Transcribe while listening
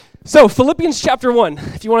So Philippians chapter 1,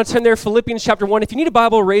 if you want to turn there, Philippians chapter 1. If you need a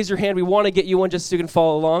Bible, raise your hand. We want to get you one just so you can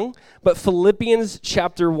follow along. But Philippians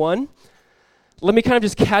chapter 1, let me kind of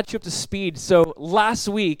just catch you up to speed. So last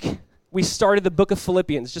week, we started the book of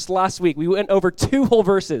Philippians. Just last week, we went over 2 whole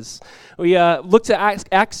verses. We looked at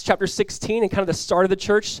Acts chapter 16 and kind of the start of the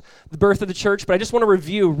church, the birth of the church. But I just want to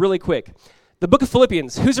review really quick. The book of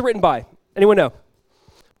Philippians, who's it written by? Anyone know?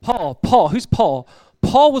 Paul. Who's Paul?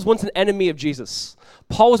 Paul was once an enemy of Jesus.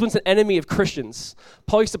 Paul was once an enemy of Christians.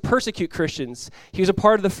 Paul used to persecute Christians. He was a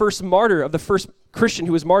part of the first martyr, of the first Christian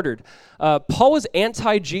who was martyred. Paul was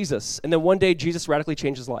anti-Jesus, and then one day Jesus radically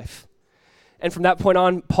changed his life. And from that point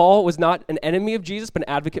on, Paul was not an enemy of Jesus, but an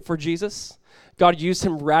advocate for Jesus. God used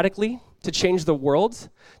him radically to change the world,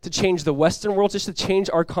 to change the Western world, just to change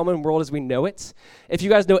our common world as we know it. If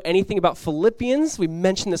you guys know anything about Philippians, we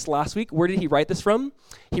mentioned this last week. Where did he write this from?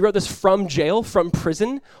 He wrote this from jail, from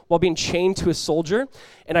prison, while being chained to a soldier.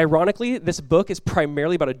 And ironically, this book is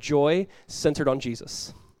primarily about a joy centered on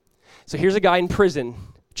Jesus. So here's a guy in prison,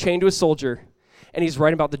 chained to a soldier, and he's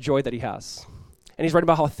writing about the joy that he has. And he's writing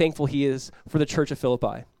about how thankful he is for the church of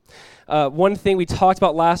Philippi. One thing we talked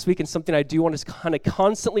about last week and something I do want to kind of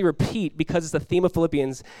constantly repeat because it's the theme of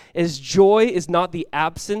Philippians is joy is not the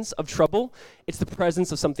absence of trouble, it's the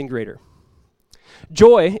presence of something greater.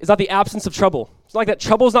 Joy is not the absence of trouble. It's not like that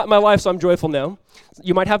trouble's not in my life, so I'm joyful. No.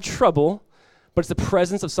 You might have trouble, but it's the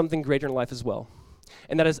presence of something greater in life as well.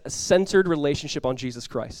 And that is a centered relationship on Jesus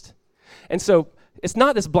Christ. And so it's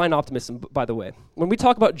not this blind optimism, by the way. When we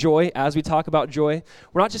talk about joy, as we talk about joy,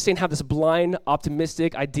 we're not just saying have this blind,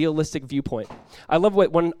 optimistic, idealistic viewpoint. I love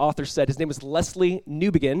what one author said. His name was Leslie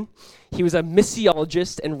Newbegin. He was a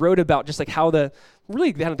missiologist and wrote about just like how the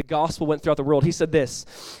gospel went throughout the world. He said this.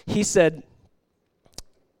 He said,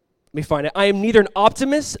 let me find it. I am neither an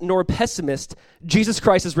optimist nor a pessimist. Jesus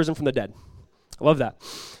Christ is risen from the dead. I love that.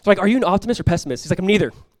 So like, are you an optimist or pessimist? He's like, I'm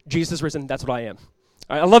neither. Jesus is risen. That's what I am.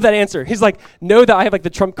 I love that answer. He's like, know that I have like the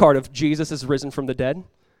trump card of Jesus is risen from the dead.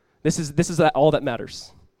 This is all that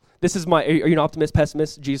matters. This is are you an optimist,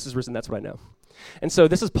 pessimist? Jesus is risen. That's what I know. And so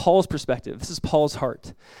this is Paul's perspective. This is Paul's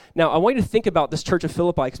heart. Now, I want you to think about this church of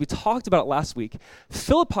Philippi because we talked about it last week.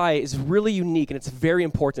 Philippi is really unique and it's very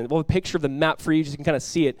important. We'll have a picture of the map for you so you can kind of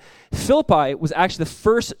see it. Philippi was actually the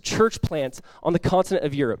first church plant on the continent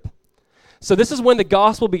of Europe. So this is when the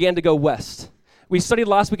gospel began to go west. We studied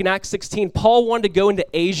last week in Acts 16. Paul wanted to go into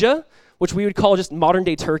Asia, which we would call just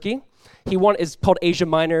modern-day Turkey. Is called Asia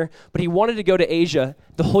Minor, but he wanted to go to Asia.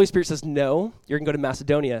 The Holy Spirit says, no, you're going to go to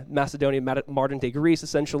Macedonia. Modern-day Greece,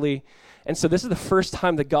 essentially. And so this is the first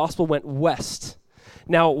time the gospel went west.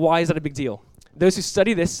 Now, why is that a big deal? Those who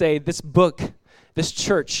study this say this book, this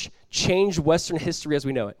church, changed Western history as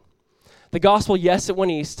we know it. The gospel, yes, it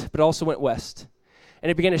went east, but it also went west.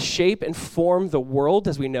 And it began to shape and form the world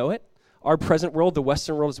as we know it. Our present world, the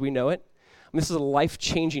Western world as we know it. This is a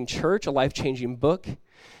life-changing church, a life-changing book.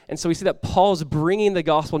 And so we see that Paul's bringing the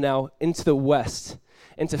gospel now into the West,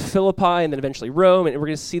 into Philippi, and then eventually Rome, and we're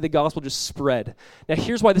going to see the gospel just spread. Now,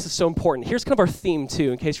 here's why this is so important. Here's kind of our theme,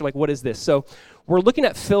 too, in case you're like, what is this? So we're looking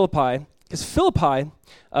at Philippi, because Philippi,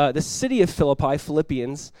 the city of Philippi,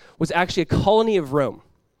 Philippians, was actually a colony of Rome.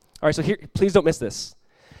 All right, so here, please don't miss this.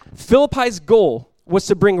 Philippi's goal was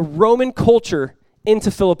to bring Roman culture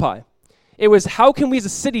into Philippi. It was, how can we as a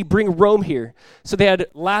city bring Rome here? So they had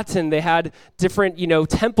Latin, they had different,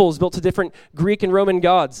 temples built to different Greek and Roman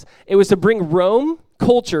gods. It was to bring Rome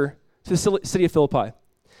culture to the city of Philippi.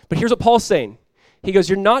 But here's what Paul's saying. He goes,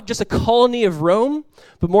 you're not just a colony of Rome,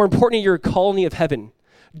 but more importantly, you're a colony of heaven.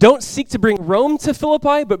 Don't seek to bring Rome to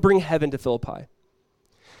Philippi, but bring heaven to Philippi.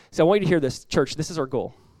 So I want you to hear this, church. This is our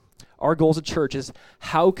goal. Our goal as a church is,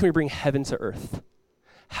 how can we bring heaven to earth?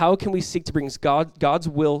 How can we seek to bring God's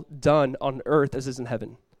will done on earth as is in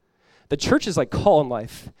heaven? The church's call in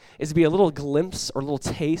life is to be a little glimpse or a little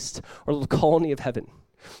taste or a little colony of heaven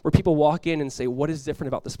where people walk in and say, what is different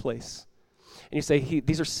about this place? And you say,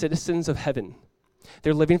 these are citizens of heaven.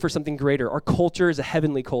 They're living for something greater. Our culture is a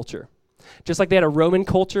heavenly culture. Just like they had a Roman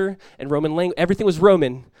culture and Roman language, everything was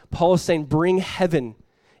Roman. Paul is saying, bring heaven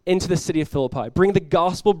into the city of Philippi. Bring the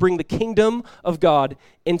gospel, bring the kingdom of God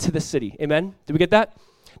into the city. Amen? Did we get that?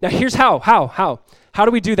 Now, here's how. How do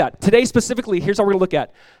we do that? Today, specifically, here's how we're going to look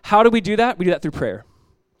at. How do we do that? We do that through prayer.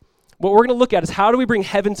 What we're going to look at is how do we bring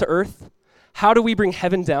heaven to earth? How do we bring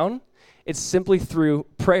heaven down? It's simply through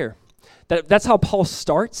prayer. That's how Paul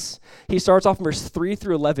starts. He starts off in verse 3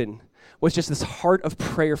 through 11 with just this heart of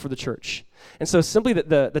prayer for the church. And so simply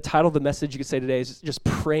the title of the message you could say today is just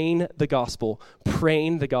praying the gospel.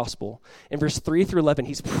 Praying the gospel. In verse 3 through 11,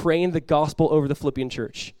 he's praying the gospel over the Philippian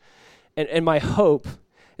church. And my hope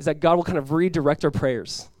is that God will kind of redirect our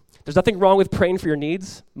prayers. There's nothing wrong with praying for your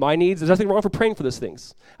needs, my needs. There's nothing wrong for praying for those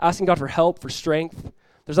things, asking God for help, for strength.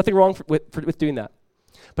 There's nothing wrong with doing that.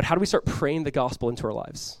 But how do we start praying the gospel into our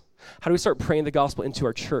lives? How do we start praying the gospel into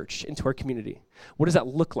our church, into our community? What does that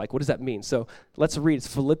look like? What does that mean? So let's read. It's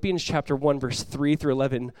Philippians chapter 1, verse 3 through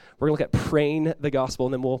 11. We're going to look at praying the gospel,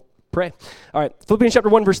 and then we'll pray. All right, Philippians chapter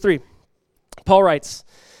 1, verse 3. Paul writes,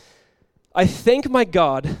 I thank my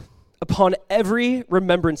God upon every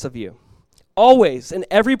remembrance of you, always in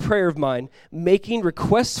every prayer of mine, making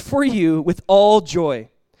requests for you with all joy,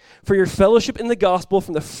 for your fellowship in the gospel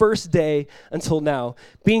from the first day until now,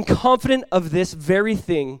 being confident of this very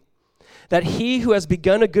thing, that he who has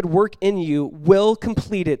begun a good work in you will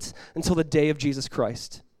complete it until the day of Jesus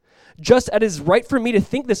Christ. Just as it is right for me to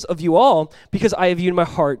think this of you all, because I have you in my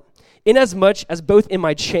heart, inasmuch as both in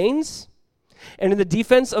my chains and in the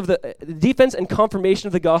defense and confirmation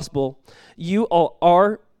of the gospel, you all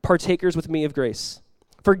are partakers with me of grace.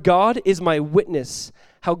 For God is my witness,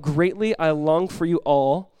 how greatly I long for you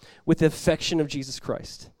all with the affection of Jesus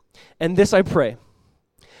Christ. And this I pray,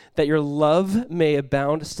 that your love may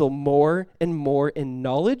abound still more and more in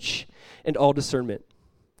knowledge and all discernment,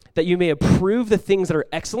 that you may approve the things that are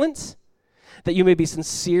excellent, that you may be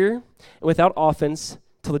sincere and without offense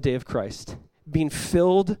till the day of Christ, being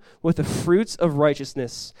filled with the fruits of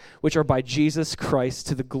righteousness, which are by Jesus Christ,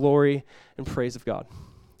 to the glory and praise of God.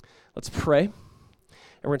 Let's pray, and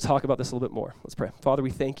we're going to talk about this a little bit more. Let's pray. Father,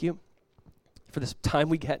 we thank you for this time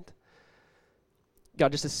we get.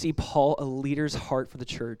 God, just to see Paul, a leader's heart for the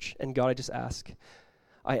church. And God,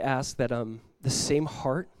 I ask that the same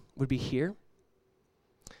heart would be here,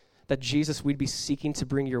 that Jesus, we'd be seeking to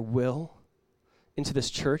bring your will into this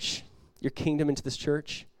church, your kingdom into this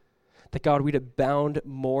church, that God, we'd abound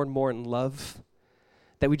more and more in love,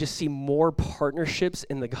 that we just see more partnerships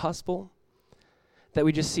in the gospel, that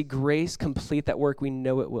we just see grace complete that work we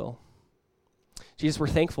know it will. Jesus, we're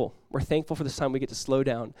thankful. We're thankful for this time we get to slow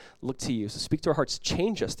down, look to you. So speak to our hearts,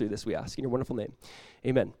 change us through this, we ask. In your wonderful name,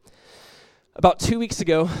 amen. About 2 weeks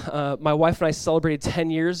ago, my wife and I celebrated 10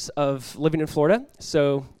 years of living in Florida.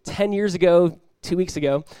 So 10 years ago, 2 weeks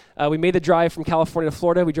ago, we made the drive from California to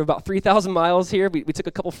Florida. We drove about 3,000 miles here. We took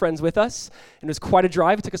a couple friends with us, and it was quite a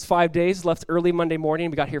drive. It took us 5 days, left early Monday morning.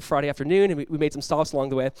 We got here Friday afternoon, and we made some stops along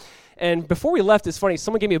the way. And before we left, it's funny,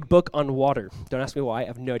 someone gave me a book on water. Don't ask me why. I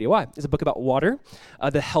have no idea why. It's a book about water,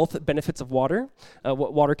 the health benefits of water,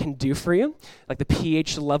 what water can do for you, like the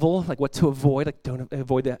pH level, like what to avoid, like don't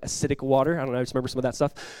avoid the acidic water. I don't know, I just remember some of that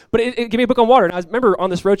stuff. But it gave me a book on water, and I remember on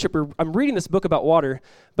this road trip, I'm reading this book about water,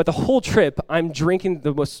 but the whole trip, I'm drinking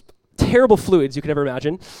the most terrible fluids you could ever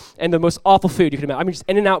imagine, and the most awful food you could imagine. I mean, just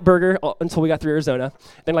In-N-Out Burger until we got through Arizona.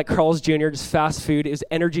 Then like Carl's Jr., just fast food. It was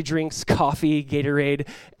energy drinks, coffee, Gatorade.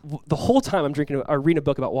 The whole time I'm reading a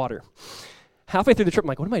book about water. Halfway through the trip, I'm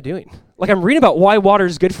like, what am I doing? Like, I'm reading about why water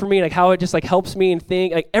is good for me, and like how it just like helps me and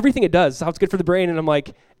think, like everything it does, how it's good for the brain, and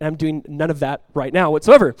I'm doing none of that right now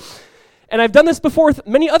whatsoever. And I've done this before with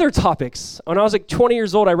many other topics. When I was like 20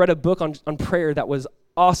 years old, I read a book on prayer that was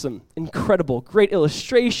awesome, incredible, great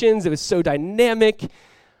illustrations. It was so dynamic.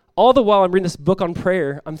 All the while I'm reading this book on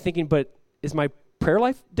prayer, I'm thinking, but is my prayer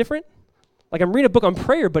life different? Like, I'm reading a book on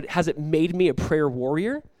prayer, but has it made me a prayer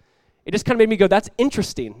warrior? It just kind of made me go, that's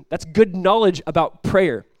interesting. That's good knowledge about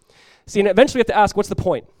prayer. See, and eventually we have to ask, what's the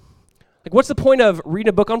point? Like, what's the point of reading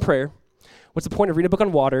a book on prayer? What's the point of reading a book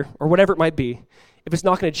on water, or whatever it might be, if it's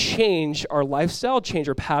not going to change our lifestyle, change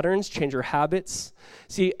our patterns, change our habits?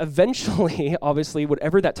 See, eventually, obviously,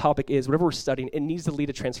 whatever that topic is, whatever we're studying, it needs to lead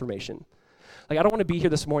to transformation. Like, I don't want to be here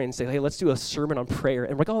this morning and say, hey, let's do a sermon on prayer.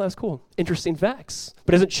 And we're like, oh, that's cool. Interesting facts.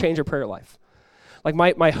 But it doesn't change our prayer life. Like,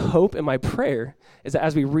 my hope and my prayer is that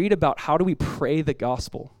as we read about how do we pray the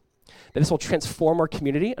gospel, that this will transform our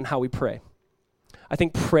community and how we pray. I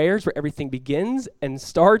think prayer is where everything begins and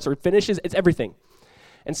starts or finishes. It's everything.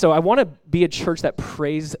 And so I want to be a church that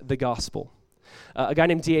prays the gospel. A guy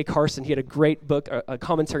named D.A. Carson, he had a great book, a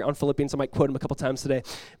commentary on Philippians. I might quote him a couple times today.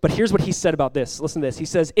 But here's what he said about this. Listen to this. He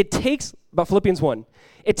says, about Philippians 1,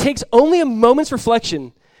 it takes only a moment's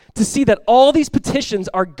reflection to see that all these petitions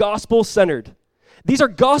are gospel-centered. These are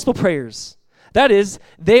gospel prayers. That is,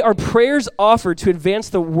 they are prayers offered to advance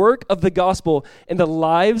the work of the gospel in the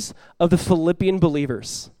lives of the Philippian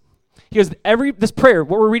believers. He goes, this prayer,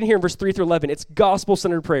 what we're reading here in verse 3 through 11, it's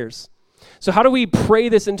gospel-centered prayers. So how do we pray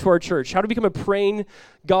this into our church? How do we become a praying,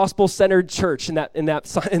 gospel-centered church in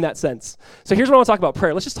that sense? So here's what I want to talk about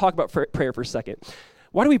prayer. Let's just talk about prayer for a second.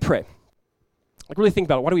 Why do we pray? Like, really think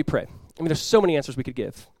about it. Why do we pray? I mean, there's so many answers we could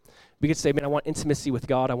give. We could say, man, I want intimacy with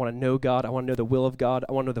God. I want to know God. I want to know the will of God.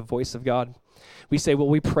 I want to know the voice of God. We say, well,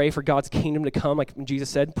 we pray for God's kingdom to come, like Jesus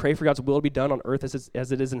said, pray for God's will to be done on earth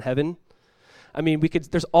as it is in heaven. I mean,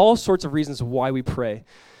 there's all sorts of reasons why we pray.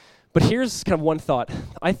 But here's kind of one thought.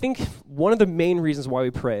 I think one of the main reasons why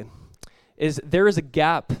we pray is there is a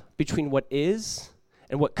gap between what is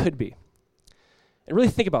and what could be. And really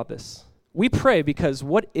think about this. We pray because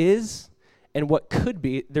what is and what could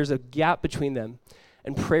be, there's a gap between them,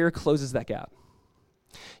 and prayer closes that gap.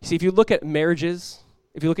 You see, if you look at marriages,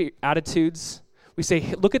 if you look at your attitudes, we say,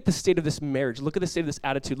 hey, look at the state of this marriage, look at the state of this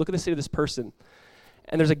attitude, look at the state of this person.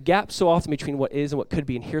 And there's a gap so often between what is and what could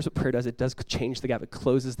be, and here's what prayer does. It does change the gap. It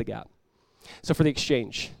closes the gap. So for the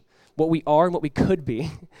exchange, what we are and what we could be,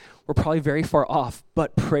 we're probably very far off,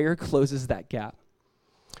 but prayer closes that gap.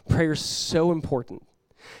 Prayer is so important.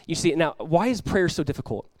 You see, now, why is prayer so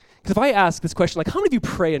difficult? Because if I ask this question, like, how many of you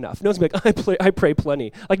pray enough? No one's going to be like, I pray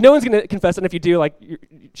plenty. Like, no one's going to confess, and if you do, like,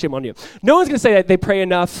 shame on you. No one's going to say that they pray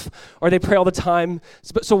enough or they pray all the time.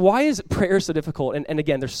 So why is prayer so difficult? And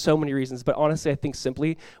again, there's so many reasons, but honestly, I think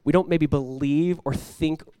simply we don't maybe believe or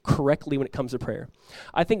think correctly when it comes to prayer.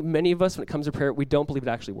 I think many of us, when it comes to prayer, we don't believe it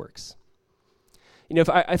actually works. You know,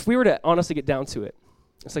 if we were to honestly get down to it,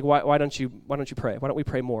 it's like, why don't you pray? Why don't we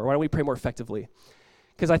pray more? Why don't we pray more effectively?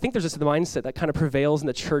 Because I think there's just the mindset that kind of prevails in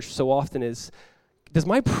the church so often is, does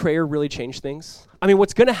my prayer really change things? I mean,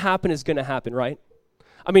 what's going to happen is going to happen, right?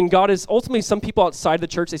 I mean, God is ultimately, some people outside the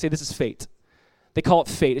church, they say this is fate. They call it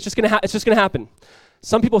fate. It's just going to happen.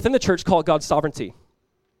 Some people within the church call it God's sovereignty.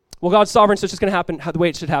 Well, God's sovereign, so it's just going to happen the way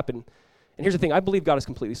it should happen. And here's the thing. I believe God is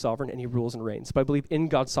completely sovereign and he rules and reigns. But I believe in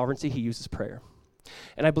God's sovereignty, he uses prayer.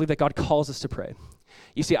 And I believe that God calls us to pray.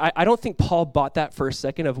 You see, I don't think Paul bought that for a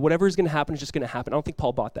second of whatever is going to happen is just going to happen. I don't think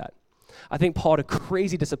Paul bought that. I think Paul had a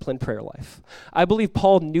crazy disciplined prayer life. I believe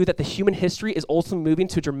Paul knew that the human history is ultimately moving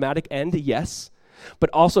to a dramatic end, yes. But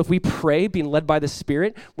also if we pray, being led by the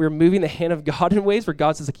Spirit, we're moving the hand of God in ways where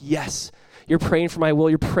God says, like, yes, you're praying for my will.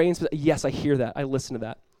 You're praying, yes, I hear that. I listen to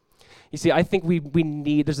that. You see, I think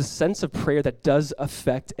there's a sense of prayer that does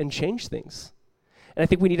affect and change things. And I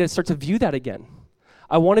think we need to start to view that again.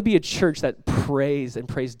 I want to be a church that prays and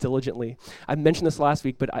prays diligently. I mentioned this last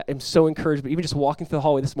week, but I am so encouraged. But even just walking through the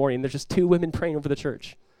hallway this morning, there's just 2 women praying over the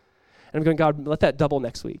church. And I'm going, God, let that double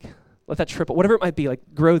next week. Let that triple, whatever it might be, like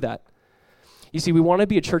grow that. You see, we want to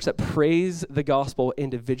be a church that prays the gospel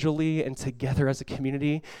individually and together as a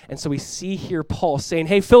community. And so we see here Paul saying,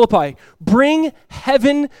 hey, Philippi, bring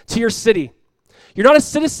heaven to your city. You're not a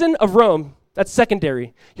citizen of Rome. That's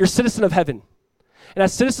secondary. You're a citizen of heaven. And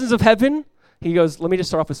as citizens of heaven, he goes, let me just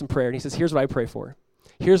start off with some prayer. And he says, here's what I pray for.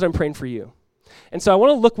 Here's what I'm praying for you. And so I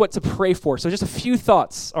want to look what to pray for. So just a few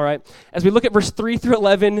thoughts, all right? As we look at verse 3 through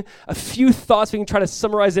 11, a few thoughts we can try to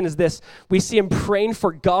summarize in is this. We see him praying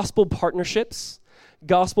for gospel partnerships.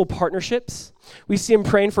 Gospel partnerships. We see him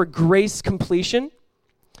praying for grace completion.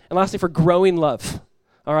 And lastly, for growing love,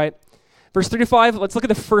 all right? Verse 3 to 5, let's look at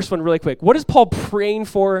the first one really quick. What is Paul praying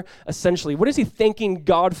for essentially? What is he thanking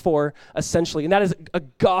God for essentially? And that is a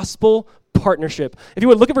gospel partnership. If you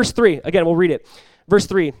would look at verse 3, again, we'll read it. Verse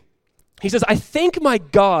 3, he says, I thank my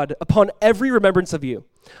God upon every remembrance of you,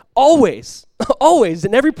 always, always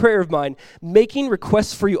in every prayer of mine, making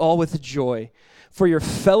requests for you all with joy, for your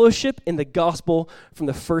fellowship in the gospel from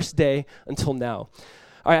the first day until now.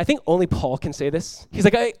 All right, I think only Paul can say this. He's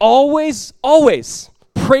like, I always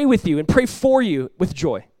pray with you and pray for you with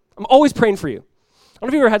joy. I'm always praying for you. I don't know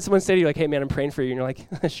if you ever had someone say to you, like, hey, man, I'm praying for you. And you're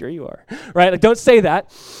like, sure you are, right? Like, don't say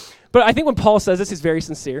that. But I think when Paul says this, he's very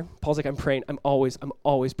sincere. Paul's like, I'm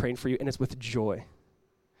always praying for you, and it's with joy.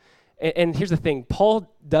 And here's the thing. Paul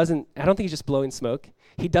I don't think he's just blowing smoke.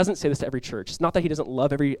 He doesn't say this to every church. It's not that he doesn't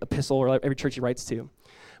love every epistle or every church he writes to.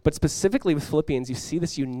 But specifically with Philippians, you see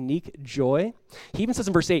this unique joy. He even says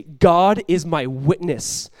in verse 8, God is my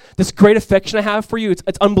witness. This great affection I have for you,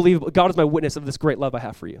 it's unbelievable. God is my witness of this great love I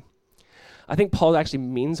have for you. I think Paul actually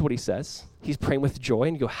means what he says. He's praying with joy,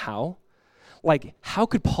 and you go, how? Like, how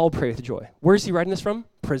could Paul pray with joy? Where is he writing this from?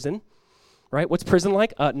 Prison, right? What's prison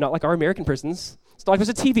like? Not like our American prisons. It's not like there's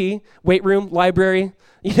a TV, weight room, library,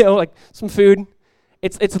 like some food.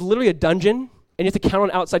 It's literally a dungeon, and you have to count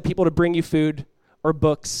on outside people to bring you food or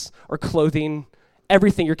books or clothing,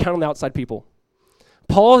 everything. You're counting on outside people.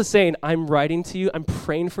 Paul is saying, I'm writing to you, I'm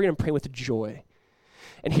praying for you, and I'm praying with joy.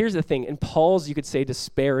 And here's the thing. In Paul's, you could say,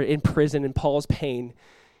 despair, in prison, in Paul's pain,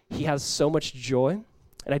 he has so much joy.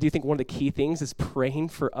 And I do think one of the key things is praying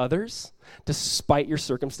for others despite your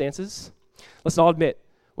circumstances. Listen, I'll admit,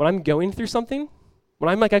 when I'm going through something, when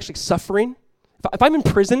I'm like actually suffering, if I'm in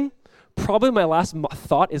prison, probably my last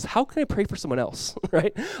thought is, how can I pray for someone else,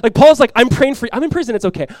 right? Like Paul's like, I'm praying for you. I'm in prison, it's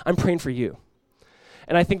okay. I'm praying for you.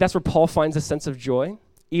 And I think that's where Paul finds a sense of joy.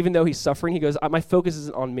 Even though he's suffering, he goes, my focus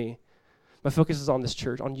isn't on me. My focus is on this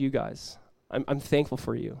church, on you guys. I'm thankful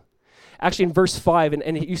for you. Actually, in verse 5,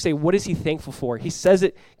 and you say, what is he thankful for? He says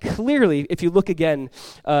it clearly, if you look again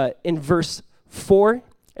in verse 4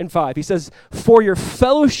 and 5. He says, for your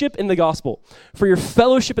fellowship in the gospel. For your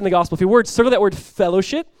fellowship in the gospel. If you circle that word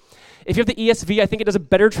fellowship, if you have the ESV, I think it does a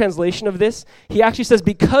better translation of this. He actually says,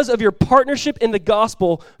 because of your partnership in the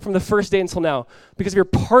gospel from the first day until now. Because of your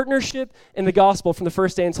partnership in the gospel from the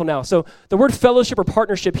first day until now. So the word fellowship or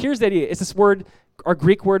partnership, here's the idea. It's this word, our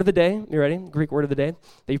Greek word of the day. You ready? Greek word of the day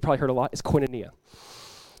that you've probably heard a lot is koinonia.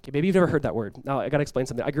 Okay, maybe you've never heard that word. Now, I got to explain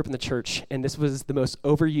something. I grew up in the church, and this was the most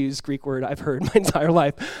overused Greek word I've heard my entire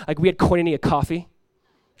life. Like, we had koinonia coffee,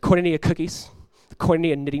 koinonia cookies,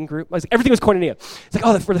 koinonia knitting group. Everything was koinonia. It's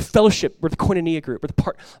like, we're the fellowship. We're the koinonia group. We're the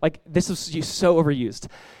part. Like, this was used so overused.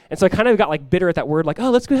 And so I kind of got, like, bitter at that word. Like,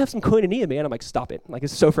 let's go have some koinonia, man. I'm like, stop it. Like,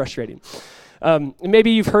 it's so frustrating.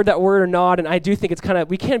 Maybe you've heard that word or not, and I do think it's kind of,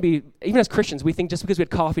 we can be, even as Christians, we think just because we had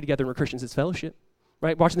coffee together and we're Christians, it's fellowship,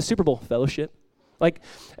 right? Watching the Super Bowl, fellowship. Like,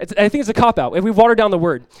 I think it's a cop-out. If we water down the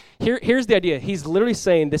word, here's the idea. He's literally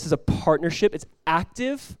saying this is a partnership. It's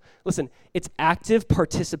active. Listen, it's active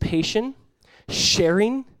participation,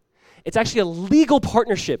 sharing. It's actually a legal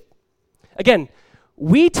partnership. Again,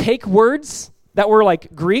 we take words that were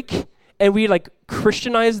like Greek and we like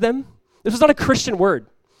Christianize them. This was not a Christian word.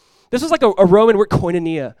 This was like a Roman word,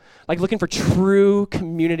 koinonia, like looking for true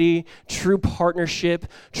community, true partnership,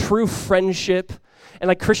 true friendship. And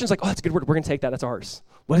like Christians like, that's a good word. We're going to take that. That's ours.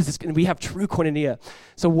 What is this? And we have true koinonia.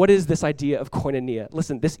 So what is this idea of koinonia?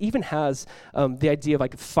 Listen, this even has the idea of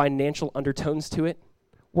like financial undertones to it.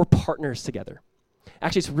 We're partners together.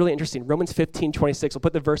 Actually, it's really interesting. Romans 15:26. We'll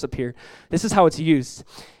put the verse up here. This is how it's used.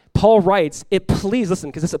 Paul writes, listen,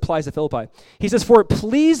 because this applies to Philippi. He says, for it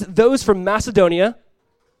pleased those from Macedonia,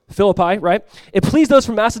 Philippi, right? It pleased those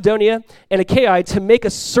from Macedonia and Achaia to make a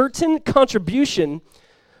certain contribution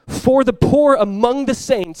for the poor among the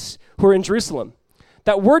saints who are in Jerusalem.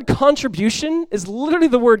 That word contribution is literally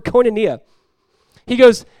the word koinonia. He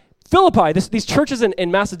goes, Philippi, these churches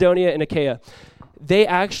in Macedonia and Achaia, they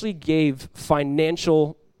actually gave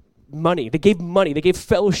financial money. They gave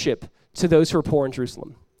fellowship to those who are poor in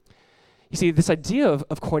Jerusalem. You see, this idea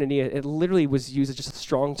of koinonia, it literally was used as just a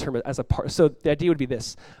strong term as a part. So the idea would be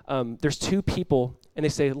this. There's two people, and they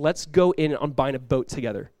say, let's go in on buying a boat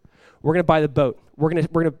together. We're going to buy the boat. We're going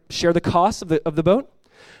to share the costs of the boat.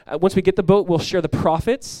 Once we get the boat, we'll share the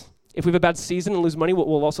profits. If we have a bad season and lose money,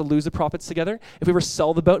 we'll also lose the profits together. If we ever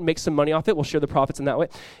sell the boat and make some money off it, we'll share the profits in that way.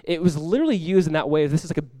 It was literally used in that way. This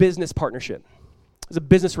is like a business partnership. It's a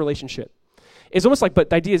business relationship. It's almost like, but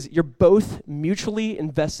the idea is you're both mutually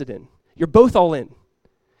invested in. You're both all in.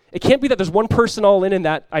 It can't be that there's one person all in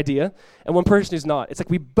that idea and one person who's not. It's like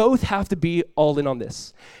we both have to be all in on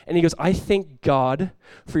this. And he goes, I thank God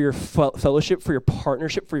for your fellowship, for your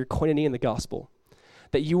partnership, for your koinonia in the gospel,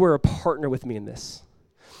 that you were a partner with me in this.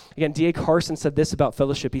 Again, D.A. Carson said this about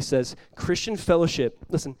fellowship. He says, Christian fellowship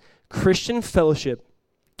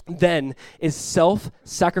then is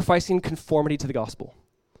self-sacrificing conformity to the gospel.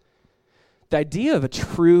 The idea of a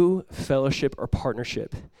true fellowship or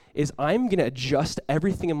partnership is I'm going to adjust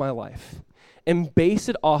everything in my life and base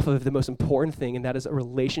it off of the most important thing, and that is a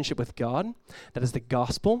relationship with God. That is the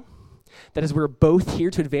gospel. That is we're both here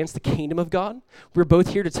to advance the kingdom of God. We're both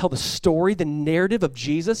here to tell the story, the narrative of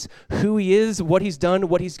Jesus, who he is, what he's done,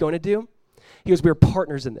 what he's going to do. He goes, we're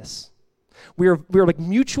partners in this. We're like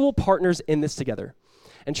mutual partners in this together.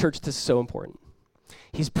 And church, this is so important.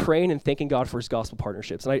 He's praying and thanking God for his gospel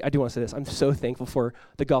partnerships. And I do want to say this. I'm so thankful for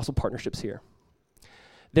the gospel partnerships here.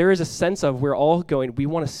 There is a sense of we're all going, we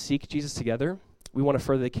want to seek Jesus together. We want to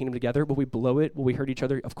further the kingdom together. Will we blow it? Will we hurt each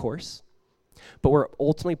other? Of course. But we're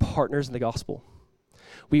ultimately partners in the gospel.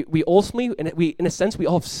 We ultimately, in a sense, we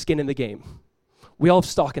all have skin in the game. We all have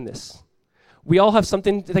stock in this. We all have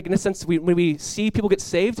something, like in a sense, when we see people get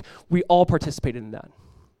saved, we all participated in that.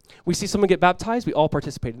 We see someone get baptized, we all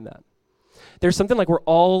participate in that. There's something like we're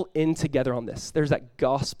all in together on this. There's that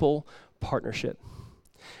gospel partnership.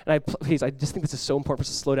 And I just think this is so important for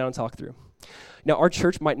us to slow down and talk through. Now, our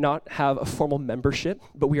church might not have a formal membership,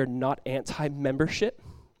 but we are not anti-membership.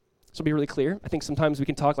 So to be really clear, I think sometimes we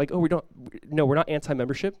can talk like, we're not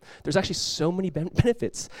anti-membership. There's actually so many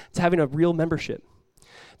benefits to having a real membership.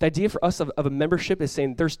 The idea for us of a membership is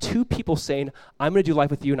saying there's two people saying, I'm going to do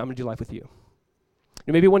life with you and I'm going to do life with you.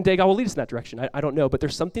 And maybe one day God will lead us in that direction. I don't know, but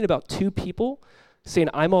there's something about two people saying,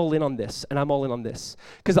 I'm all in on this, and I'm all in on this.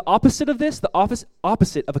 Because the opposite of this, the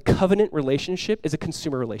opposite of a covenant relationship is a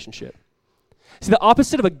consumer relationship. See, the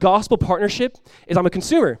opposite of a gospel partnership is I'm a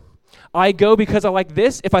consumer. I go because I like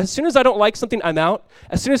this. As soon as I don't like something, I'm out.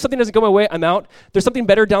 As soon as something doesn't go my way, I'm out. There's something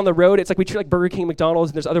better down the road. It's like we treat like Burger King,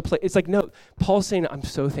 McDonald's, and there's other places. It's like, no, Paul's saying, I'm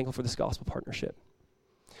so thankful for this gospel partnership.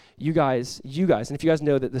 You guys, and if you guys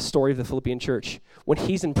know that the story of the Philippian church, when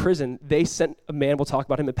he's in prison, they sent a man, we'll talk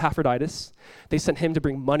about him, Epaphroditus. They sent him to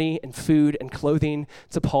bring money and food and clothing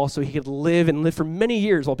to Paul so he could live for many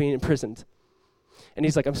years while being imprisoned. And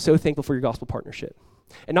he's like, I'm so thankful for your gospel partnership.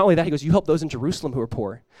 And not only that, he goes, you help those in Jerusalem who are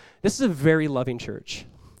poor. This is a very loving church.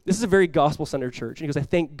 This is a very gospel-centered church. And he goes, I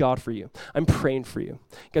thank God for you. I'm praying for you.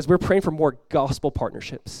 Guys, we're praying for more gospel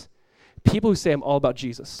partnerships. People who say, I'm all about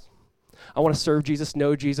Jesus. I want to serve Jesus,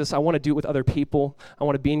 know Jesus. I want to do it with other people. I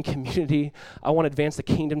want to be in community. I want to advance the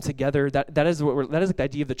kingdom together. That is like the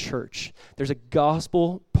idea of the church. There's a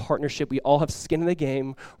gospel partnership. We all have skin in the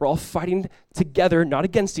game. We're all fighting together, not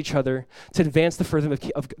against each other, to advance the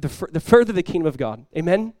further the kingdom of God.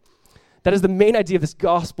 Amen? That is the main idea of this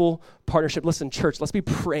gospel partnership. Listen, church, let's be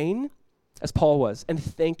praying, as Paul was, and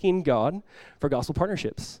thanking God for gospel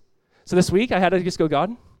partnerships. So this week, I had to just go,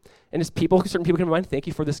 God, and certain people come to mind, thank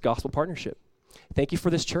you for this gospel partnership. Thank you for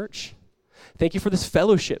this church. Thank you for this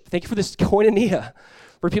fellowship. Thank you for this koinonia,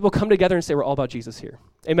 where people come together and say, we're all about Jesus here.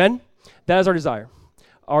 Amen? That is our desire.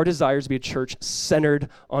 Our desire is to be a church centered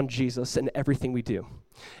on Jesus in everything we do.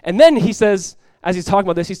 And then he says, as he's talking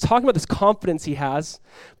about this confidence he has,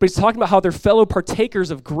 but he's talking about how they're fellow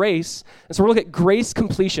partakers of grace. And so we're looking at grace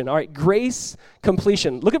completion. All right, grace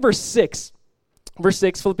completion. Look at verse 6. Verse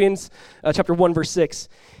 6, Philippians chapter 1, verse 6.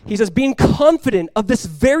 He says, being confident of this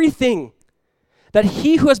very thing, that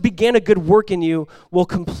he who has began a good work in you will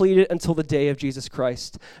complete it until the day of Jesus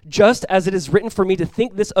Christ. Just as it is written for me to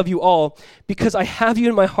think this of you all, because I have you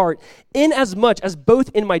in my heart, inasmuch as both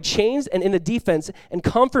in my chains and in the defense and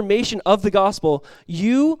confirmation of the gospel,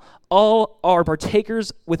 you all are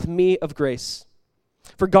partakers with me of grace.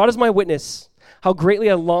 For God is my witness, how greatly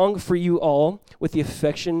I long for you all with the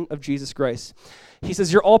affection of Jesus Christ. He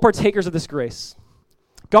says, you're all partakers of this grace.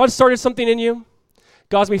 God started something in you.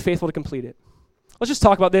 God's going to be faithful to complete it. Let's just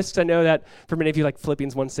talk about this, because I know that for many of you, like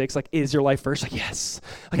Philippians 1:6, like, is your life verse? Like, yes.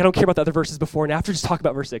 Like, I don't care about the other verses before and after. Just talk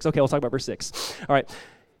about verse 6. Okay, we'll talk about verse 6. All right.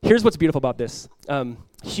 Here's what's beautiful about this.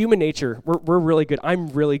 Human nature, we're really good. I'm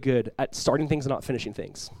really good at starting things and not finishing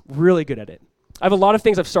things. Really good at it. I have a lot of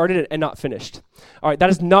things I've started and not finished. All right,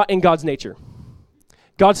 that is not in God's nature.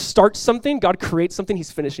 God starts something, God creates something,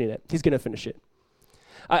 he's finishing it. He's going to finish it.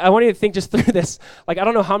 I want you to think just through this. Like, I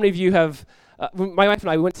don't know how many of you have, my wife and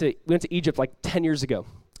I, we went to Egypt like 10 years ago.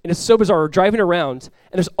 And it's so bizarre. We're driving around,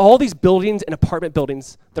 and there's all these buildings and apartment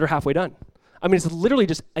buildings that are halfway done. I mean, it's literally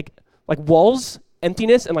just like walls,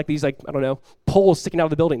 emptiness, and like these, like, I don't know, poles sticking out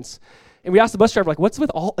of the buildings. And we asked the bus driver, like, what's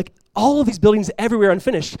with all of these buildings everywhere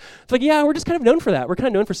unfinished? It's like, yeah, we're just kind of known for that. We're kind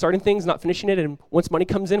of known for starting things, not finishing it, and once money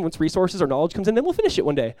comes in, once resources or knowledge comes in, then we'll finish it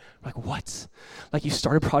one day. I'm like, what? Like, you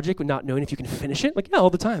start a project with not knowing if you can finish it? Like, yeah,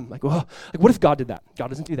 all the time. Like, well, like, what if God did that? God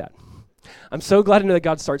doesn't do that. I'm so glad to know that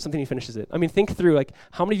God starts something, he finishes it. I mean, think through, like,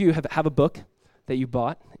 how many of you have a book that you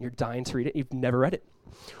bought, and you're dying to read it, and you've never read it?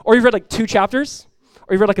 Or you've read, like, 2 chapters,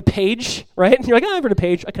 or you've read like a page, right? And you're like, I've read a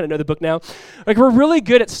page. I kind of know the book now. Like, we're really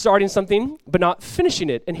good at starting something, but not finishing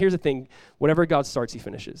it. And here's the thing. Whatever God starts, he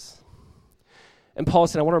finishes. And Paul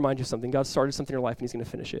said, I want to remind you of something. God started something in your life, and he's going to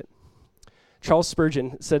finish it. Charles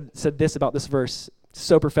Spurgeon said this about this verse.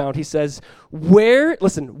 So profound. He says, where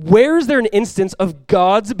is there an instance of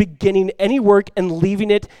God's beginning any work and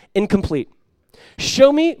leaving it incomplete?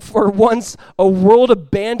 Show me for once a world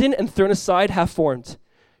abandoned and thrown aside, half-formed.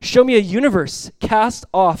 Show me a universe cast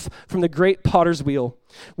off from the great potter's wheel,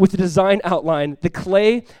 with the design outline, the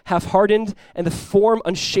clay half-hardened, and the form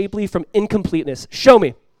unshapely from incompleteness. Show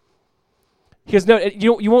me. He goes, no,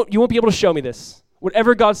 you won't be able to show me this.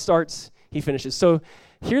 Whatever God starts, he finishes. So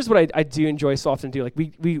here's what I do enjoy so often do. Like,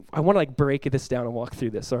 I want to like break this down and walk through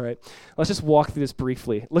this, all right? Let's just walk through this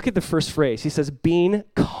briefly. Look at the first phrase. He says, being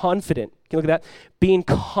confident. Can you look at that? Being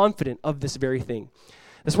confident of this very thing.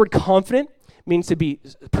 This word confident means to be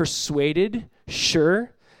persuaded,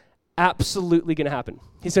 sure, absolutely going to happen.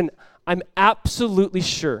 He said, I'm absolutely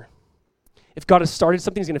sure. If God has started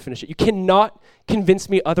something, he's going to finish it. You cannot convince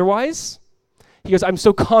me otherwise. He goes, I'm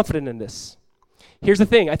so confident in this. Here's the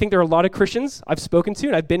thing. I think there are a lot of Christians I've spoken to,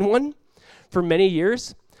 and I've been one for many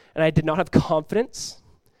years, and I did not have confidence.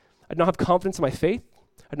 I did not have confidence in my faith.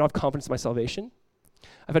 I did not have confidence in my salvation.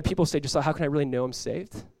 I've had people say, Josiah, how can I really know I'm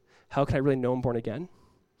saved? How can I really know I'm born again?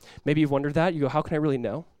 Maybe you've wondered that. You go, how can I really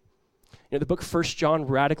know? The book 1 John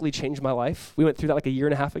radically changed my life. We went through that like a year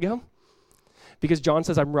and a half ago. Because John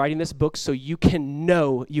says, I'm writing this book so you can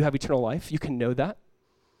know you have eternal life. You can know that.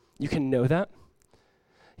 You can know that.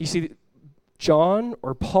 You see, John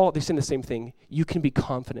or Paul, they're saying the same thing. You can be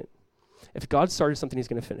confident. If God started something, he's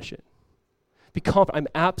going to finish it. Be confident. I'm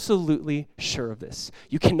absolutely sure of this.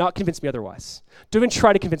 You cannot convince me otherwise. Don't even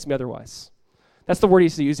try to convince me otherwise. That's the word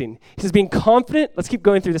he's using. He says, being confident, let's keep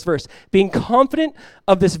going through this verse. Being confident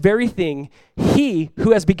of this very thing, he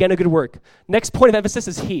who has begun a good work. Next point of emphasis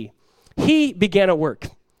is he. He began a work,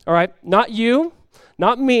 all right? Not you,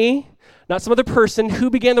 not me, not some other person. Who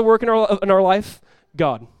began the work in our life?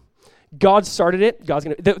 God. God started it. God's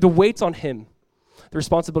going to, the weight's on him. The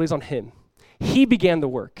responsibility's on him. He began the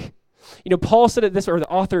work. Paul said it this way, or the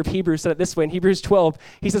author of Hebrews said it this way in Hebrews 12.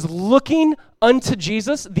 He says, looking unto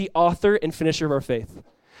Jesus, the author and finisher of our faith.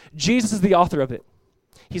 Jesus is the author of it.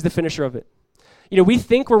 He's the finisher of it. We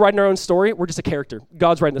think we're writing our own story. We're just a character.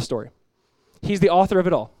 God's writing the story. He's the author of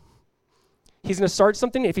it all. He's going to start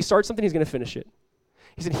something. If he starts something, he's going to finish it.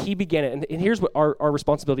 He said he began it. And here's what our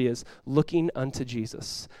responsibility is. Looking unto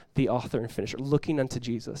Jesus, the author and finisher. Looking unto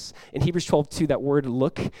Jesus. In Hebrews 12:2, that word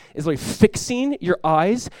look is like fixing your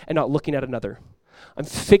eyes and not looking at another. I'm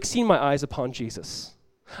fixing my eyes upon Jesus.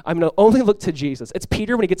 I'm going to only look to Jesus. It's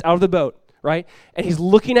Peter when he gets out of the boat, right? And he's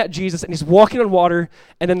looking at Jesus and he's walking on water,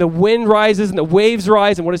 and then the wind rises and the waves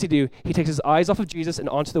rise, and what does he do? He takes his eyes off of Jesus and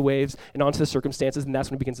onto the waves and onto the circumstances, and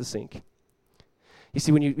that's when he begins to sink. You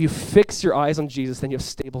see, when you fix your eyes on Jesus, then you have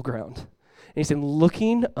stable ground. And he's saying,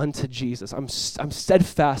 looking unto Jesus. I'm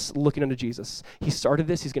steadfast looking unto Jesus. He started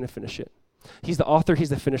this, he's going to finish it. He's the author, he's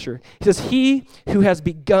the finisher. He says, he who has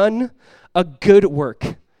begun a good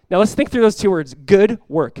work. Now let's think through those two words, good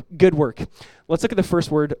work, good work. Let's look at the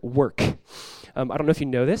first word, work. I don't know if you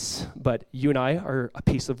know this, but you and I are a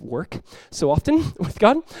piece of work so often with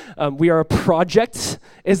God. We are a project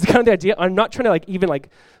is kind of the idea. I'm not trying to even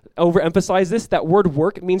overemphasize this. That word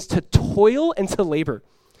work means to toil and to labor.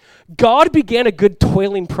 God began a good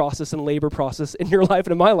toiling process and labor process in your life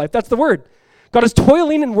and in my life. That's the word. God is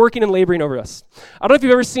toiling and working and laboring over us. I don't know if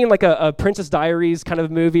you've ever seen a Princess Diaries kind of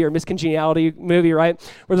movie or Miss Congeniality movie, right?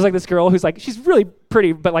 Where there's this girl who's she's really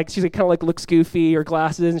pretty, but she's kind of looks goofy, or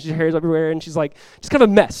glasses, and she hair's everywhere, and she's just kind of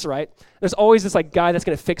a mess, right? There's always this guy that's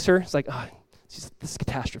going to fix her. It's this is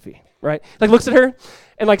catastrophe, right? Looks at her,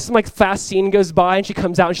 and some fast scene goes by, and she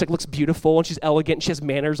comes out, and she looks beautiful, and she's elegant, and she has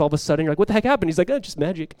manners all of a sudden. You're what the heck happened? He's oh, just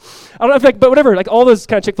magic. I don't know if but whatever, all those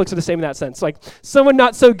kind of chick flicks are the same in that sense. Someone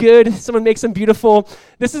not so good, someone makes them beautiful.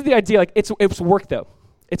 This is the idea, it's work though.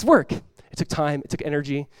 It's work. It took time, it took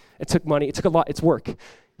energy, it took money, it took a lot, it's work.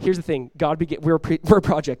 Here's the thing, we're a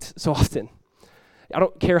project so often. I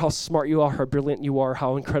don't care how smart you are, how brilliant you are,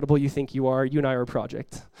 how incredible you think you are. You and I are a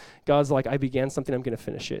project. God's I began something, I'm going to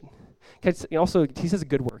finish it. Also, he says a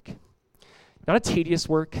good work. Not a tedious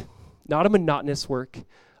work, not a monotonous work,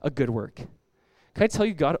 a good work. Can I tell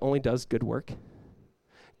you, God only does good work?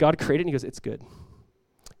 God created, and he goes, it's good.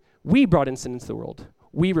 We brought in sin into the world.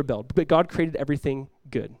 We rebelled, but God created everything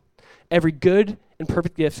good. Every good and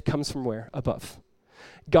perfect gift comes from where? Above.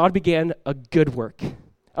 God began a good work.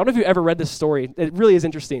 I don't know if you've ever read this story. It really is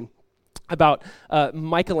interesting about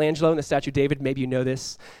Michelangelo and the statue of David. Maybe you know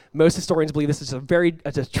this. Most historians believe this is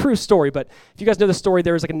it's a true story, but if you guys know the story,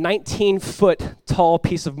 there was a 19-foot tall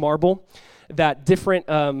piece of marble that different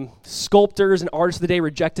sculptors and artists of the day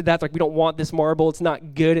rejected that. We don't want this marble. It's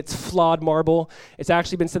not good. It's flawed marble. It's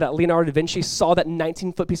actually been said that Leonardo da Vinci saw that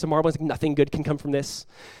 19-foot piece of marble and nothing good can come from this.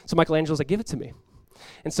 So Michelangelo's give it to me.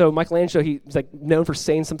 And so Michelangelo, he's known for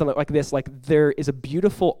saying something like this, there is a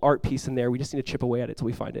beautiful art piece in there. We just need to chip away at it till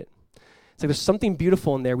we find it. It's there's something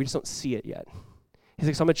beautiful in there. We just don't see it yet.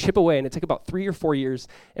 He's so I'm going to chip away. And it took about 3 or 4 years.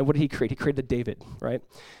 And what did he create? He created the David, right?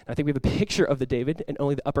 And I think we have a picture of the David and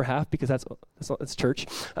only the upper half because that's church.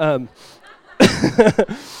 But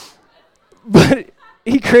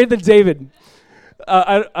he created the David.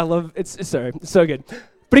 I love it's so good.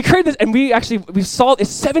 But he created this, and we saw it's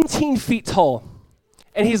 17 feet tall.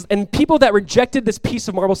 And people that rejected this piece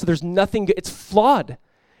of marble said there's nothing good. It's flawed.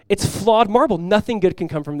 It's flawed marble. Nothing good can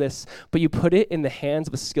come from this. But you put it in the hands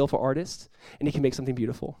of a skillful artist, and he can make something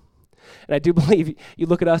beautiful. And I do believe you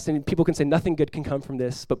look at us, and people can say nothing good can come from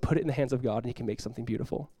this, but put it in the hands of God, and he can make something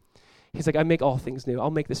beautiful. He's I make all things new.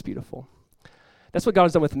 I'll make this beautiful. That's what God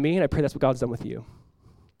has done with me, and I pray that's what God's done with you.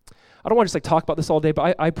 I don't want to just talk about this all day,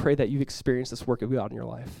 but I pray that you've experienced this work of God in your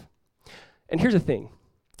life. And here's the thing.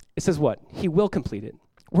 It says what? He will complete it.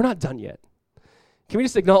 We're not done yet. Can we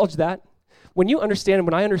just acknowledge that? When you understand, and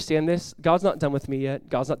when I understand this, God's not done with me yet.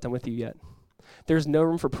 God's not done with you yet. There's no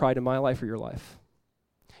room for pride in my life or your life.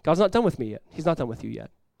 God's not done with me yet. He's not done with you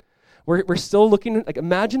yet. We're still looking, like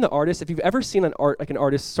imagine the artist, if you've ever seen an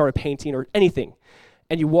artist start a painting or anything,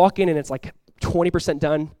 and you walk in and it's like 20%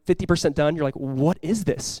 done, 50% done, you're like, what is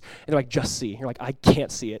this? And they're like, just see. You're like, I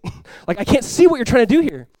can't see it. Like, I can't see what you're trying to do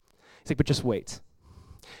here. He's like, but just wait.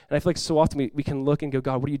 And I feel like so often we can look and go,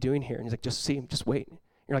 God, what are you doing here? And he's like, just see, just wait.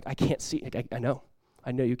 You're like, I can't see it. I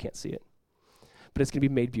know you can't see it. But it's going to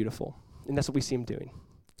be made beautiful. And that's what we see him doing.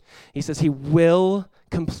 He says he will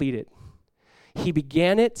complete it. He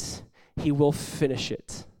began it. He will finish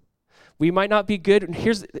it. We might not be good. And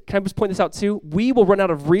can I just point this out too? We will run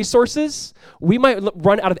out of resources. We might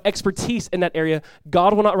run out of expertise in that area.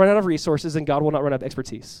 God will not run out of resources, and God will not run out of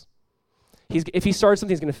expertise. If he starts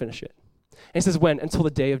something, he's going to finish it. And he says when? Until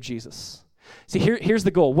the day of Jesus. See, here's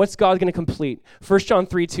the goal. What's God going to complete? 1 John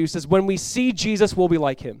 3:2 says, when we see Jesus, we'll be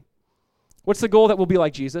like him. What's the goal? That we'll be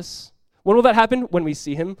like Jesus. When will that happen? When we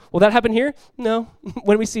see him. Will that happen here? No.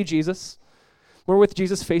 When we see Jesus. We're with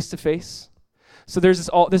Jesus face to face. So there's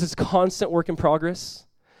this constant work in progress.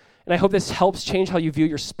 And I hope this helps change how you view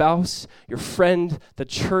your spouse, your friend, the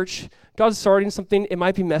church. God's starting something. It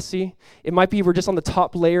might be messy. It might be we're just on the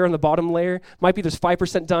top layer, on the bottom layer. It might be there's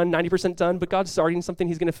 5% done, 90% done, but God's starting something.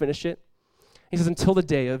 He's going to finish it. He says, until the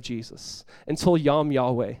day of Jesus, until Yom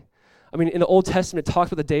Yahweh. I mean, in the Old Testament, it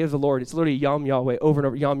talks about the day of the Lord. It's literally Yom Yahweh, over and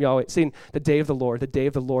over, Yom Yahweh, saying the day of the Lord, the day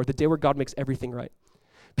of the Lord, the day where God makes everything right.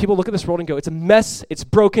 People look at this world and go, it's a mess, it's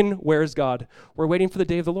broken, where is God? We're waiting for the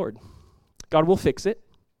day of the Lord. God will fix it.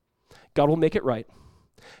 God will make it right.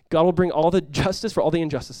 God will bring all the justice for all the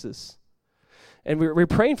injustices. And we're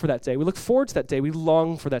praying for that day. We look forward to that day. We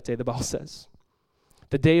long for that day, the Bible says.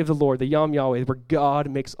 The day of the Lord, the Yom Yahweh, where God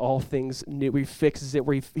makes all things new, where he fixes it,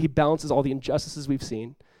 where he balances all the injustices we've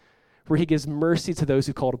seen, where he gives mercy to those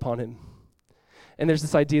who called upon him. And there's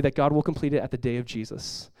this idea that God will complete it at the day of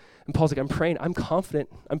Jesus. And Paul's like, I'm praying, I'm confident.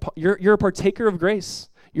 You're a partaker of grace.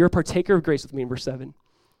 You're a partaker of grace with me in verse 7. And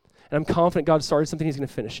I'm confident God started something, he's going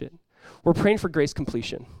to finish it. We're praying for grace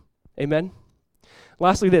completion. Amen?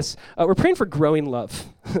 Lastly, we're praying for growing love.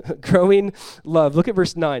 Growing love. Look at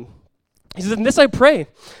verse 9. He says, in this I pray,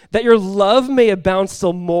 that your love may abound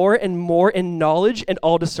still more and more in knowledge and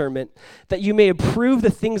all discernment, that you may approve the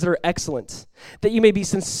things that are excellent, that you may be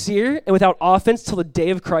sincere and without offense till the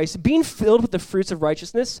day of Christ, being filled with the fruits of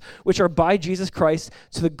righteousness, which are by Jesus Christ,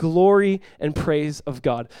 to the glory and praise of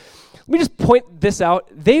God. Let me just point this out.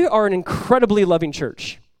 They are an incredibly loving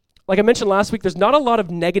church. Like I mentioned last week, there's not a lot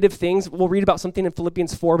of negative things. We'll read about something in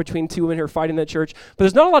Philippians 4 between two women who are fighting in that church, but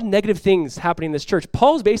there's not a lot of negative things happening in this church.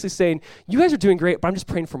 Paul's basically saying, you guys are doing great, but I'm just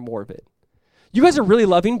praying for more of it. You guys are really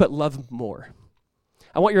loving, but love more.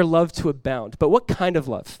 I want your love to abound. But what kind of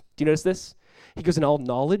love? Do you notice this? He goes in all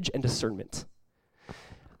knowledge and discernment.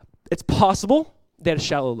 It's possible they had a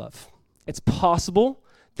shallow love. It's possible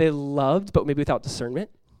they loved, but maybe without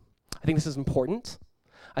discernment. I think this is important.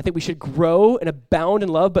 I think we should grow and abound in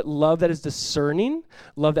love, but love that is discerning,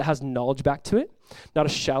 love that has knowledge back to it, not a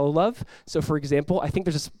shallow love. So for example, I think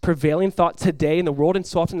there's this prevailing thought today in the world and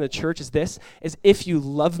so often in the church is if you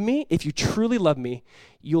love me, if you truly love me,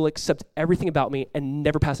 you'll accept everything about me and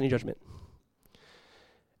never pass any judgment.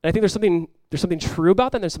 And I think there's something true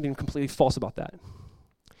about that, and there's something completely false about that.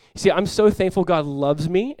 You see, I'm so thankful God loves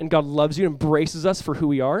me, and God loves you and embraces us for who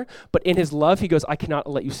we are, but in his love, he goes, I cannot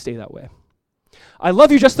let you stay that way. I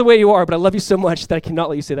love you just the way you are, but I love you so much that I cannot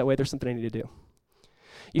let you stay that way. There's something I need to do.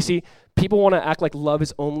 You see, people want to act like love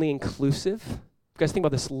is only inclusive. You guys think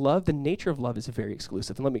about this. Love, the nature of love is very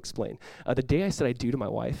exclusive. And let me explain. The day I said I do to my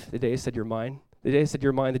wife, the day I said you're mine, the day I said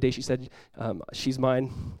you're mine, the day she said she's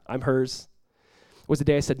mine, I'm hers, was the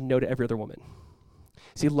day I said no to every other woman.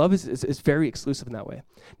 See, love is very exclusive in that way.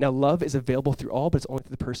 Now, love is available through all, but it's only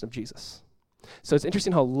through the person of Jesus. So it's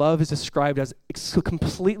interesting how love is described as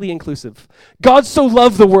completely inclusive. God so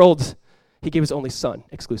loved the world, he gave his only son,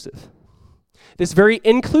 exclusive. This very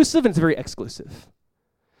inclusive and it's very exclusive.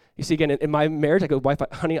 You see, again, in my marriage, I go, wife,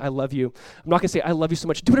 honey, I love you. I'm not going to say, I love you so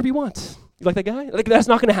much. Do whatever you want. You like that guy? Like, that's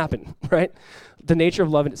not going to happen, right? The nature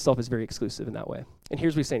of love in itself is very exclusive in that way. And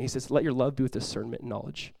here's what he's saying. He says, let your love be with discernment and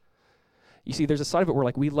knowledge. You see, there's a side of it where,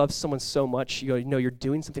 like, we love someone so much, you go, no, you're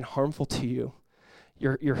doing something harmful to you.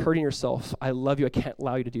 You're hurting yourself. I love you. I can't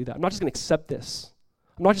allow you to do that. I'm not just going to accept this.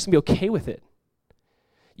 I'm not just going to be okay with it.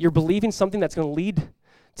 You're believing something that's going to lead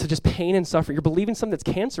to just pain and suffering. You're believing something that's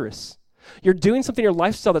cancerous. You're doing something in your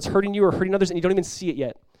lifestyle that's hurting you or hurting others, and you don't even see it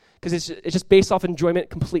yet because it's just based off enjoyment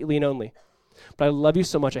completely and only. But I love you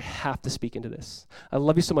so much, I have to speak into this. I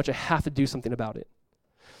love you so much, I have to do something about it.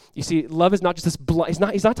 You see, love is not just this blind. He's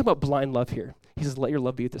not talking about blind love here. He says, let your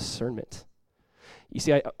love be with discernment. You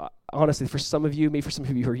see, I honestly, for some of you, maybe for some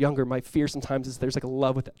of you who are younger, my fear sometimes is there's like a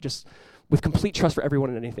love with complete trust for everyone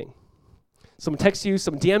and anything. Someone texts you,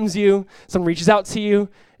 someone DMs you, someone reaches out to you,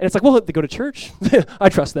 and it's like, well, they go to church. I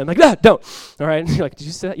trust them. Like, don't. All right? And you're like, did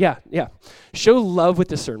you say that? Yeah. Show love with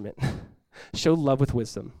discernment. Show love with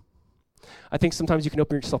wisdom. I think sometimes you can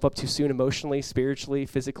open yourself up too soon emotionally, spiritually,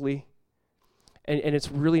 physically, and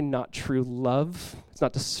it's really not true love. It's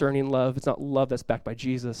not discerning love. It's not love that's backed by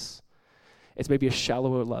Jesus. It's maybe a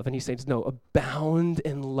shallower love. And he says, no, abound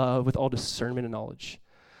in love with all discernment and knowledge.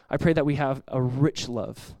 I pray that we have a rich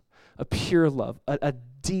love, a pure love, a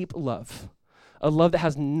deep love, a love that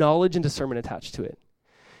has knowledge and discernment attached to it.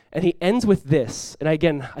 And he ends with this, and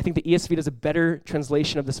again, I think the ESV does a better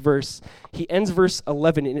translation of this verse. He ends verse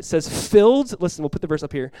 11, and it says, filled, listen, we'll put the verse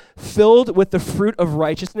up here, filled with the fruit of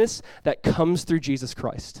righteousness that comes through Jesus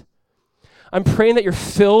Christ. I'm praying that you're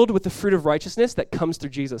filled with the fruit of righteousness that comes through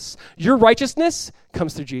Jesus. Your righteousness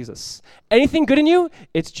comes through Jesus. Anything good in you,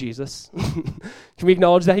 it's Jesus. Can we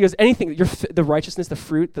acknowledge that? He goes, anything, the righteousness, the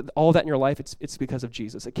fruit, all that in your life, it's because of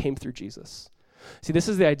Jesus. It came through Jesus. See, this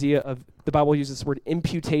is the idea of, the Bible uses this word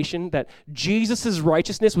imputation, that Jesus'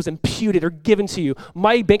 righteousness was imputed or given to you.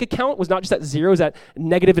 My bank account was not just at zero, it was at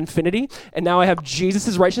negative infinity, and now I have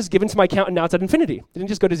Jesus' righteousness given to my account, and now it's at infinity. It didn't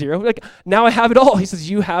just go to zero. Like, now I have it all. He says,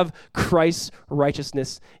 you have Christ's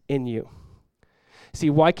righteousness in you. See,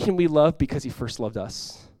 why can we love? Because he first loved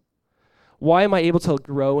us. Why am I able to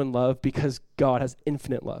grow in love? Because God has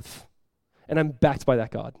infinite love, and I'm backed by that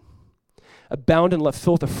God. Abound in love,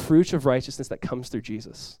 filled with the fruit of righteousness that comes through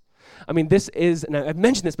Jesus. I mean, this is, and I've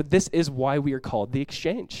mentioned this, but this is why we are called the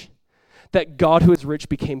exchange. That God who is rich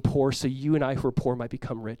became poor so you and I who are poor might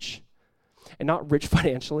become rich. And not rich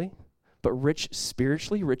financially, but rich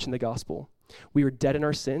spiritually, rich in the gospel. We were dead in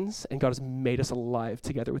our sins, and God has made us alive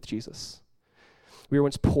together with Jesus. We were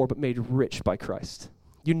once poor, but made rich by Christ.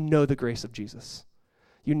 You know the grace of Jesus.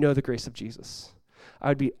 You know the grace of Jesus. I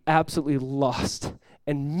would be absolutely lost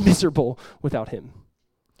and miserable without him.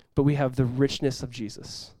 But we have the richness of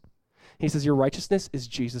Jesus. He says, your righteousness is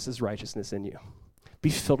Jesus' righteousness in you. Be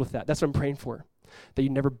filled with that. That's what I'm praying for. That you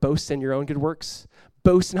never boast in your own good works,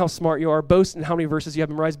 boast in how smart you are, boast in how many verses you have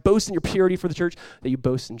memorized, boast in your purity for the church, that you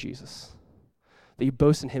boast in Jesus. That you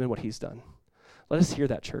boast in him and what he's done. Let us hear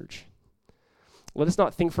that, church. Let us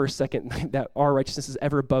not think for a second that our righteousness is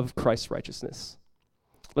ever above Christ's righteousness.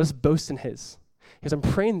 Let us boast in his. Because I'm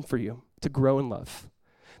praying for you to grow in love,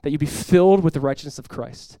 that you be filled with the righteousness of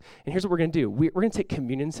Christ. And here's what we're going to do. We're going to take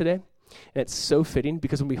communion today, and it's so fitting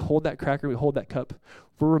because when we hold that cracker, we hold that cup,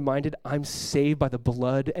 we're reminded I'm saved by the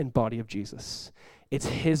blood and body of Jesus. It's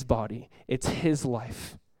his body. It's his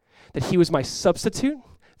life. That he was my substitute,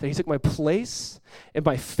 that he took my place, and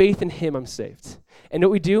by faith in him, I'm saved. And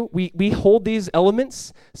what we do, we hold these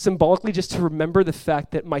elements symbolically just to remember the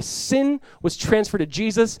fact that my sin was transferred to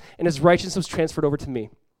Jesus and his righteousness was transferred over to me.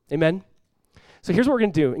 Amen? So here's what we're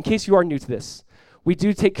going to do. In case you are new to this, we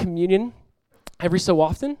do take communion every so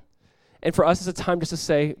often. And for us, it's a time just to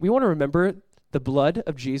say, we want to remember the blood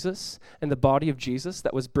of Jesus and the body of Jesus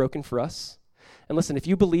that was broken for us. And listen, if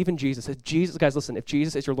you believe in Jesus, if Jesus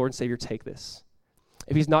is your Lord and Savior, take this.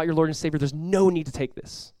 If he's not your Lord and Savior, there's no need to take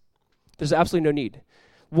this. There's absolutely no need.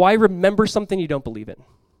 Why remember something you don't believe in?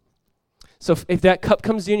 So if that cup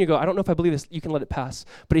comes to you and you go, I don't know if I believe this, you can let it pass.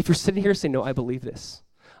 But if you're sitting here saying, no, I believe this.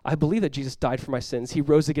 I believe that Jesus died for my sins. He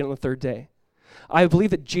rose again on the third day. I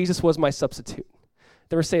believe that Jesus was my substitute.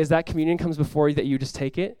 Then we say, as that communion comes before you, that you just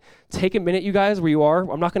take it. Take a minute, you guys, where you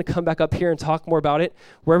are. I'm not going to come back up here and talk more about it.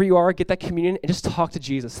 Wherever you are, get that communion and just talk to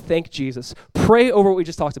Jesus. Thank Jesus. Pray over what we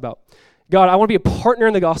just talked about. God, I want to be a partner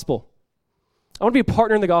in the gospel. I want to be a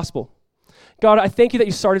partner in the gospel. God, I thank you that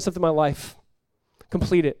you started something in my life.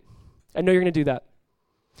 Complete it. I know you're going to do that.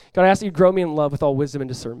 God, I ask that you grow me in love with all wisdom and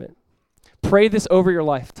discernment. Pray this over your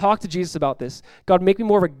life. Talk to Jesus about this. God, make me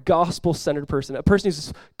more of a gospel-centered person, a person who's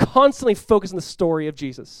just constantly focused on the story of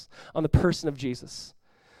Jesus, on the person of Jesus.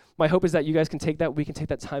 My hope is that you guys can take that. We can take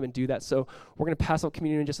that time and do that. So we're going to pass out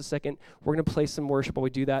communion in just a second. We're going to play some worship while we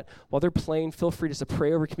do that. While they're playing, feel free just to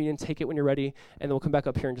pray over communion. Take it when you're ready, and then we'll come back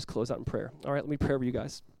up here and just close out in prayer. All right, let me pray over you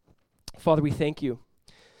guys. Father, we thank you.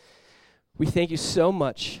 We thank you so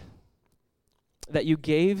much that you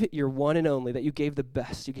gave your one and only, that you gave the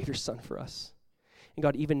best. You gave your son for us. And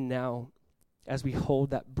God, even now, as we hold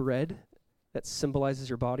that bread that symbolizes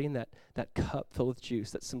your body and that cup filled with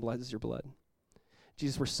juice that symbolizes your blood,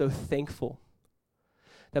 Jesus, we're so thankful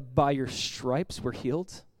that by your stripes we're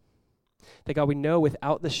healed. That, God, we know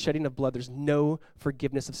without the shedding of blood, there's no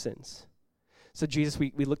forgiveness of sins. So, Jesus,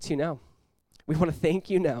 we look to you now. We want to thank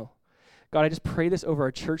you now. God, I just pray this over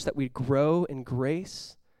our church, that we'd grow in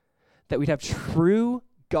grace, that we'd have true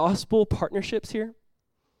gospel partnerships here,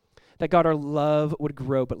 that, God, our love would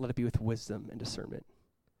grow, but let it be with wisdom and discernment.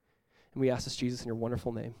 And we ask this, Jesus, in your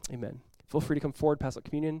wonderful name. Amen. Feel free to come forward, pass out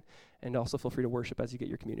communion, and also feel free to worship as you get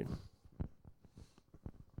your communion.